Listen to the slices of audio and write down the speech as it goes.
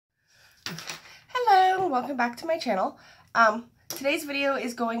welcome back to my channel. Today's video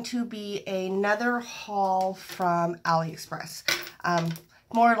is going to be another haul from AliExpress.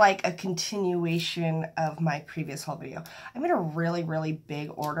 More like a continuation of my previous haul video. I made a really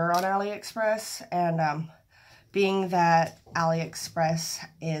big order on AliExpress, and being that AliExpress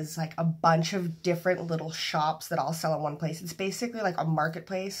is like a bunch of different little shops that all sell in one place, it's basically like a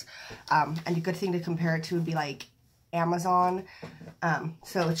marketplace, and a good thing to compare it to would be like Amazon.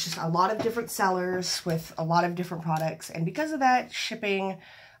 So it's just a lot of different sellers with a lot of different products, and because of that, shipping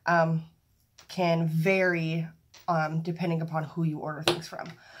can vary depending upon who you order things from.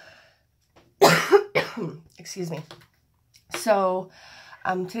 Excuse me. So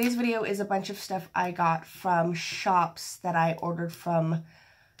today's video is a bunch of stuff I got from shops that I ordered from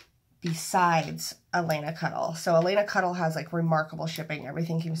besides Elena Cuddle. So Elena Cuddle has like remarkable shipping.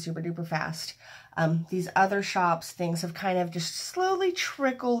 Everything came super duper fast. These other shops, things have kind of just slowly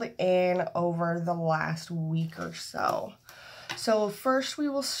trickled in over the last week or so. So first we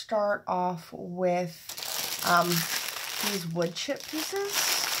will start off with these wood chip pieces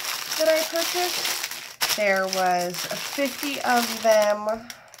that I purchased. There was 50 of them.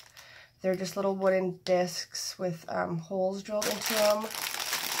 They're just little wooden discs with holes drilled into them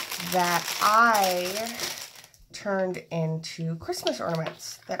that I turned into Christmas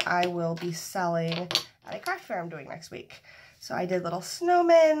ornaments that I will be selling at a craft fair I'm doing next week. So I did little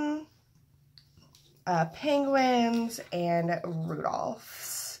snowmen, penguins, and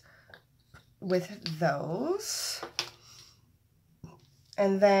Rudolphs with those.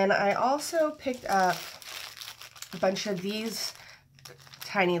 And then I also picked up a bunch of these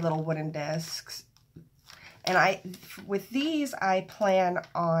tiny little wooden discs. And with these, I plan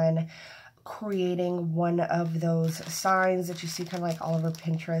on creating one of those signs that you see kind of like all over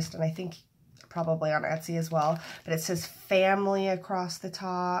Pinterest, and I think probably on Etsy as well. But it says family across the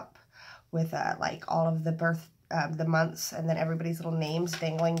top with like all of the the months, and then everybody's little names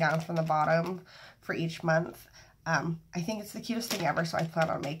dangling down from the bottom for each month. I think it's the cutest thing ever, so I plan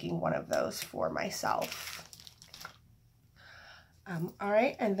on making one of those for myself.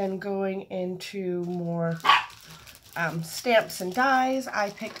 Alright, and then going into more stamps and dies, I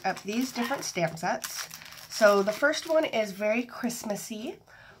picked up these different stamp sets. So the first one is very Christmassy.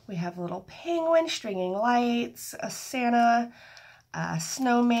 We have a little penguin, stringing lights, a Santa, a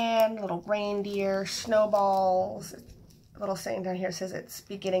snowman, little reindeer, snowballs. A little saying down here says it's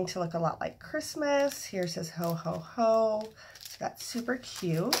beginning to look a lot like Christmas. Here says ho ho ho. So that's super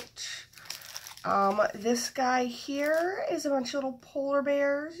cute. This guy here is a bunch of little polar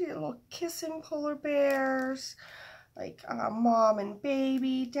bears, little kissing polar bears, like mom and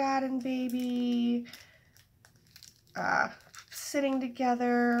baby, dad and baby, sitting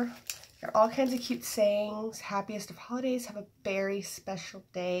together. Got all kinds of cute sayings. Happiest of holidays, have a very special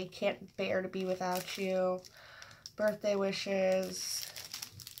day, can't bear to be without you. Birthday wishes.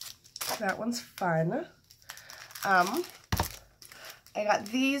 That one's fun. I got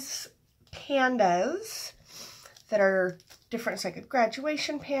these pandas that are different. It's like a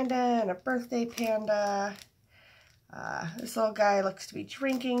graduation panda and a birthday panda. This little guy looks to be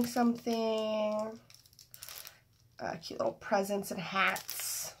drinking something. Cute little presents and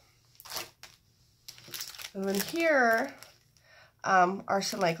hats. And then here are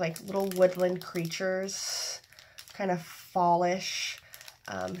some like little woodland creatures, kind of fallish.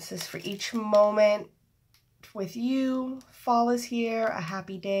 This is for each moment with you. Fall is here, a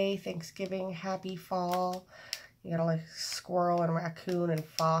happy day, Thanksgiving, happy fall. You got like squirrel and raccoon and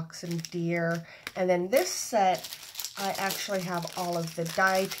fox and deer. And then this set, I actually have all of the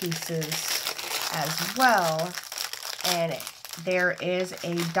die pieces as well. And there is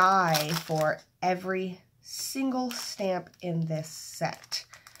a die for every single stamp in this set.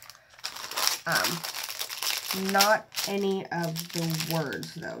 Not any of the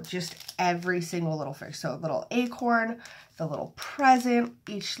words though, just every single little fish. So a little acorn, the little present,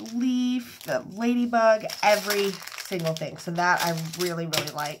 each leaf, the ladybug, every single thing. So that I really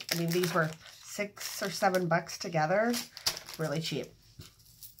like. I mean, these were $6 or $7 together. Really cheap.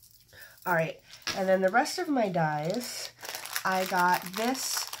 Alright, and then the rest of my dies, I got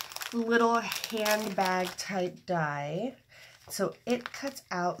this little handbag type die. So it cuts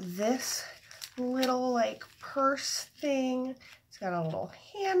out this little like purse thing. It's got a little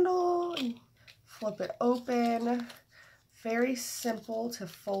handle, and flip it open. Very simple to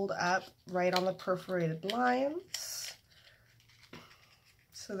fold up right on the perforated lines.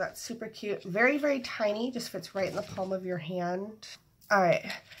 So that's super cute. Very tiny, just fits right in the palm of your hand. All right,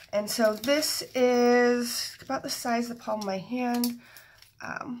 and so this is about the size of the palm of my hand.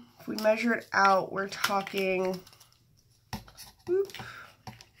 If we measure it out, we're talking,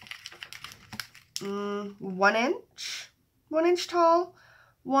 1 inch, 1 inch tall,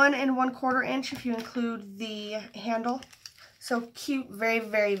 1 1/4 inch if you include the handle. So cute, very,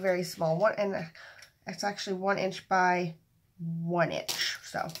 very, very small. And it's actually 1 inch by 1 inch.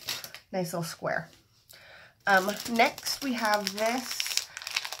 So nice little square. Next we have this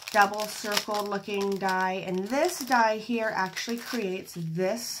double circle looking die, and this die here actually creates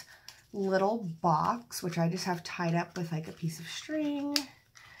this little box, which I just have tied up with like a piece of string.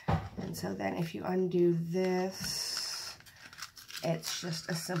 And so then if you undo this, it's just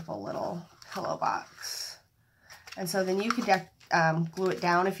a simple little pillow box. And so then you could glue it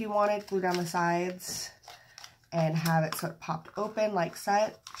down if you wanted, glue down the sides and have it so it popped open like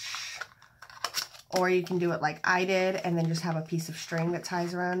such. Or you can do it like I did and then just have a piece of string that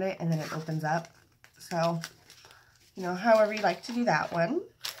ties around it and then it opens up. So, you know, however you like to do that one.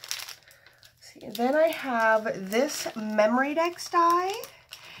 See, then I have this Memory Decks die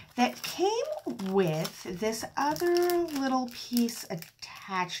that came with this other little piece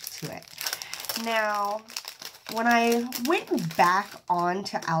attached to it. Now, when I went back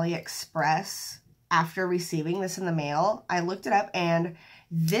onto AliExpress after receiving this in the mail, I looked it up and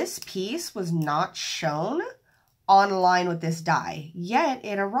this piece was not shown online with this die, yet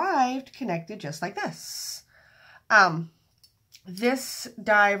it arrived connected just like this. This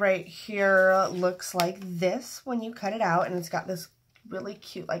die right here looks like this when you cut it out, and it's got this really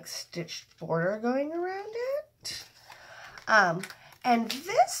cute like stitched border going around it. And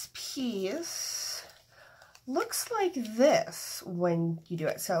this piece looks like this when you do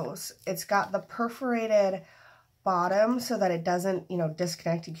it. So it's got the perforated bottom so that it doesn't, you know,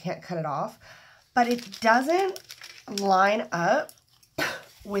 disconnect. You can't cut it off, but it doesn't line up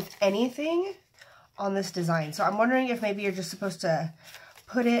with anything on this design. So I'm wondering if maybe you're just supposed to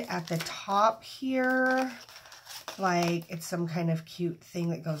put it at the top here, like it's some kind of cute thing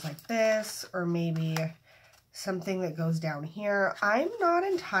that goes like this, or maybe something that goes down here. I'm not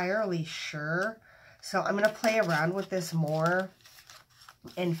entirely sure. So I'm going to play around with this more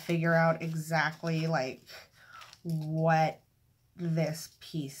and figure out exactly like what this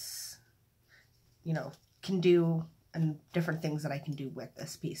piece, you know, can do and different things that I can do with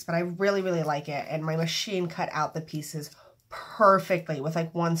this piece. But I really, really like it. And my machine cut out the pieces perfectly with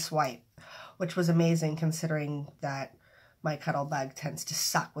like one swipe, which was amazing considering that my cuddle bug tends to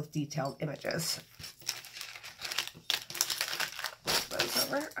suck with detailed images. Those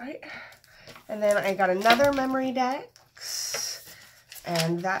over, right? And then I got another Memory Decks,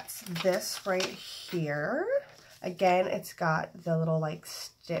 and that's this right here. Again, it's got the little like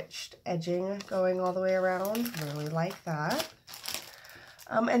stitched edging going all the way around. Really like that.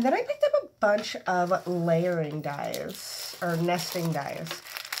 And then I picked up a bunch of layering dies, or nesting dies.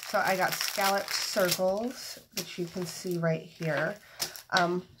 So I got scalloped circles, which you can see right here.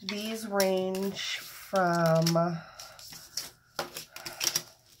 These range from,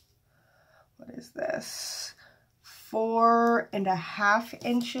 what is this? 4.5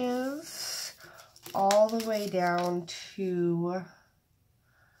 inches all the way down to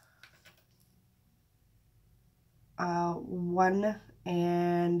 1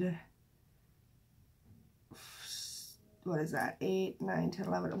 and what is that? 8, 9, 10,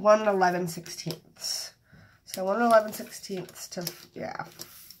 11. 1 11/16. So 1 11/16 to, yeah,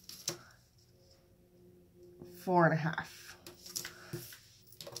 4.5.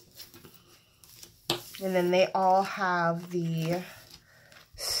 And then they all have the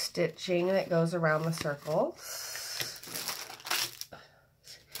stitching that goes around the circles.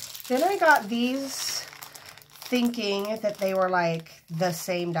 Then I got these thinking that they were like the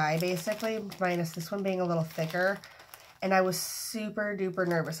same die basically, minus this one being a little thicker. And I was super duper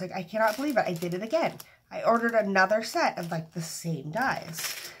nervous. Like, I cannot believe it. I did it again. I ordered another set of like the same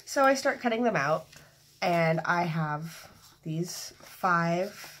dies. So I start cutting them out, and I have these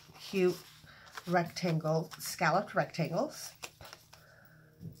 5 cute scalloped rectangles.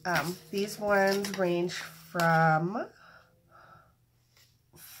 These ones range from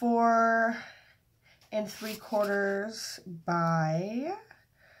 4 3/4 by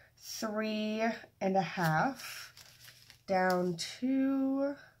 3.5 down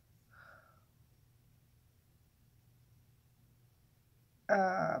to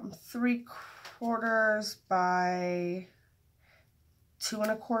 3/4 by 2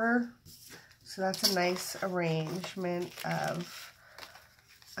 1/4. So that's a nice arrangement of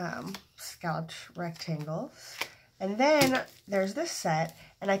scalloped rectangles. And then there's this set,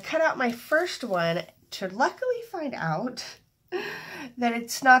 and I cut out my first one to luckily find out that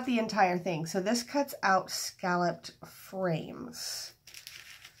it's not the entire thing. So this cuts out scalloped frames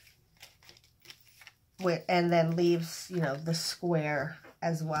and then leaves, you know, the square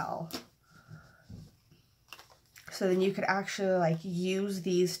as well. So then you could actually like use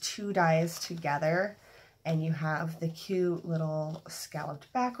these two dies together, and you have the cute little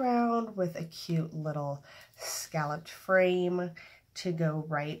scalloped background with a cute little scalloped frame to go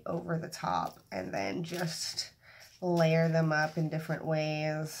right over the top, and then just layer them up in different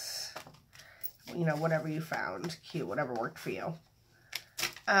ways, you know, whatever you found cute, whatever worked for you.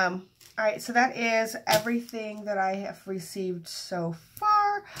 All right, so that is everything that I have received so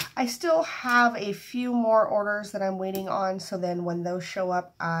far. I still have a few more orders that I'm waiting on, so then when those show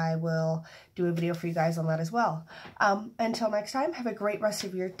up, I will do a video for you guys on that as well. Until next time, have a great rest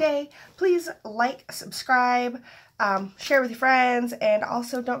of your day. Please like, subscribe, share with your friends, and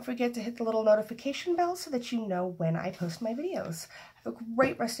also don't forget to hit the little notification bell so that you know when I post my videos. Have a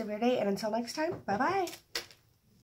great rest of your day, and until next time, bye-bye.